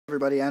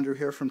Everybody, Andrew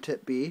here from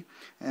Tip B,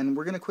 and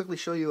we're going to quickly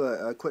show you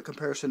a quick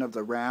comparison of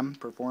the RAM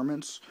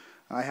performance.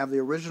 I have the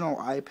original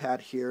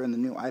iPad here and the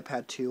new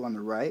iPad 2 on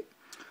the right,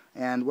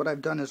 and what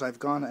I've done is I've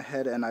gone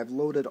ahead and I've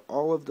loaded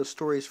all of the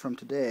stories from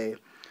today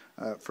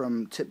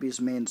from Tip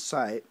B's main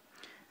site,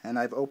 and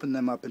I've opened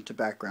them up into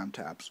background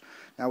tabs.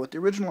 Now with the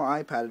original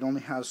iPad, it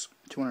only has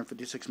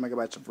 256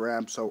 megabytes of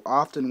RAM, so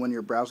often when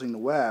you're browsing the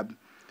web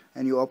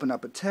and you open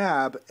up a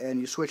tab and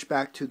you switch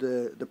back to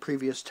the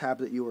previous tab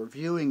that you were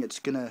viewing, it's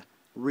going to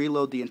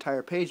reload the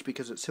entire page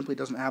because it simply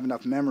doesn't have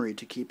enough memory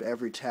to keep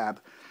every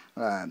tab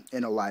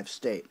in a live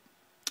state.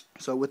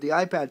 So with the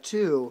iPad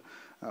 2,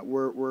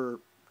 we're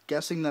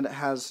guessing that it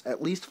has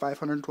at least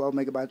 512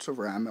 megabytes of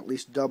RAM, at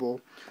least double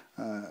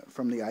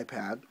from the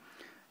iPad,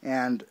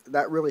 and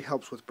that really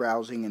helps with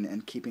browsing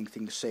and keeping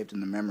things saved in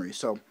the memory.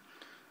 So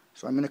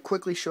I'm going to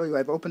quickly show you.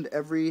 I've opened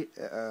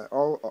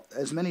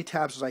as many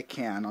tabs as I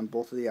can on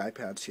both of the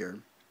iPads here,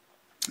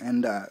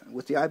 and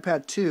with the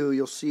iPad 2,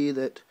 you'll see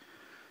that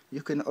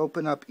you can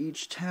open up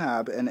each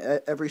tab, and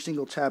every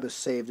single tab is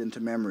saved into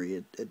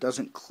memory. It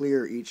doesn't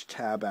clear each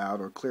tab out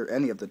or clear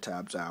any of the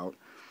tabs out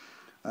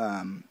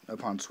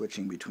upon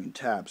switching between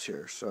tabs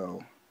here.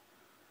 So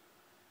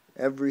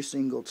every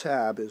single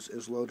tab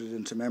is loaded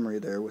into memory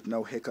there with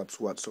no hiccups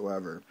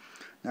whatsoever.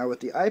 Now with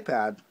the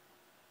iPad,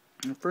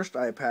 the first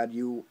iPad,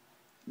 you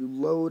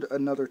load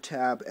another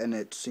tab and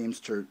it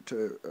seems to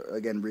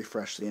again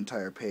refresh the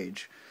entire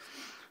page.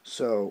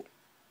 So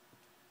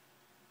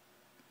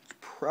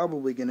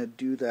probably going to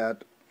do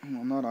that,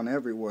 well, not on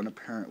everyone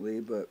apparently,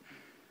 but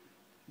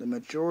the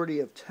majority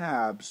of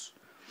tabs,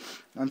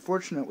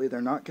 unfortunately,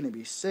 they're not going to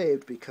be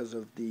saved because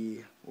of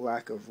the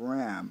lack of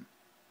RAM.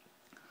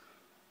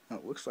 Now,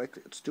 it looks like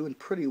it's doing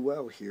pretty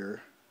well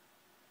here.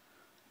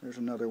 There's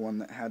another one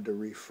that had to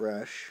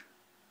refresh,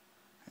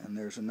 and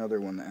there's another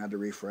one that had to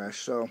refresh.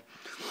 So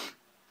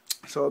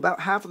about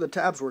half of the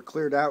tabs were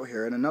cleared out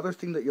here, and another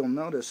thing that you'll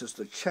notice is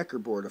the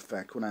checkerboard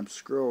effect when I'm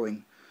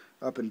scrolling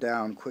up and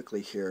down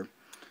quickly here.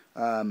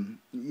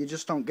 You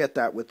just don't get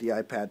that with the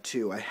iPad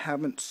 2. I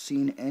haven't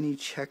seen any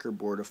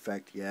checkerboard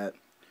effect yet.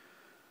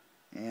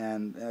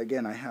 And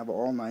again, I have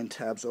all 9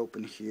 tabs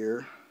open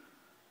here,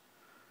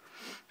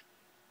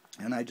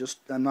 and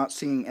I'm not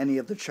seeing any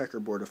of the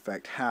checkerboard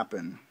effect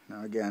happen.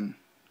 Now again,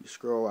 you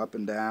scroll up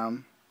and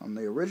down on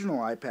the original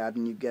iPad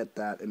and you get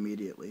that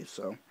immediately.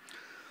 So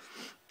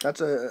that's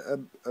a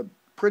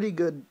pretty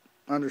good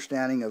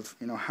understanding of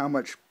how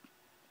much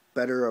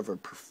better of a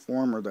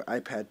performer the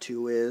iPad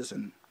 2 is,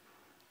 and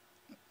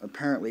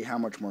apparently how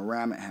much more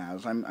RAM it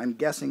has. I'm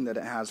guessing that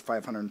it has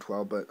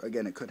 512, but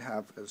again, it could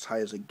have as high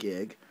as a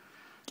gig.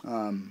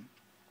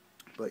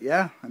 But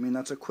yeah, I mean,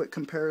 that's a quick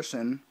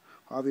comparison.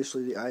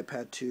 Obviously the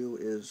iPad 2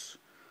 is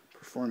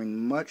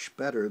performing much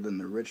better than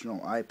the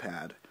original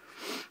iPad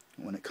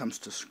when it comes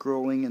to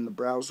scrolling in the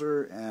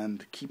browser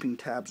and keeping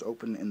tabs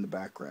open in the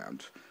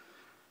background.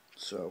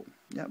 So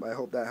yeah, I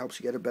hope that helps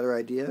you get a better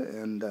idea,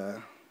 and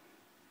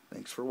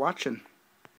thanks for watching.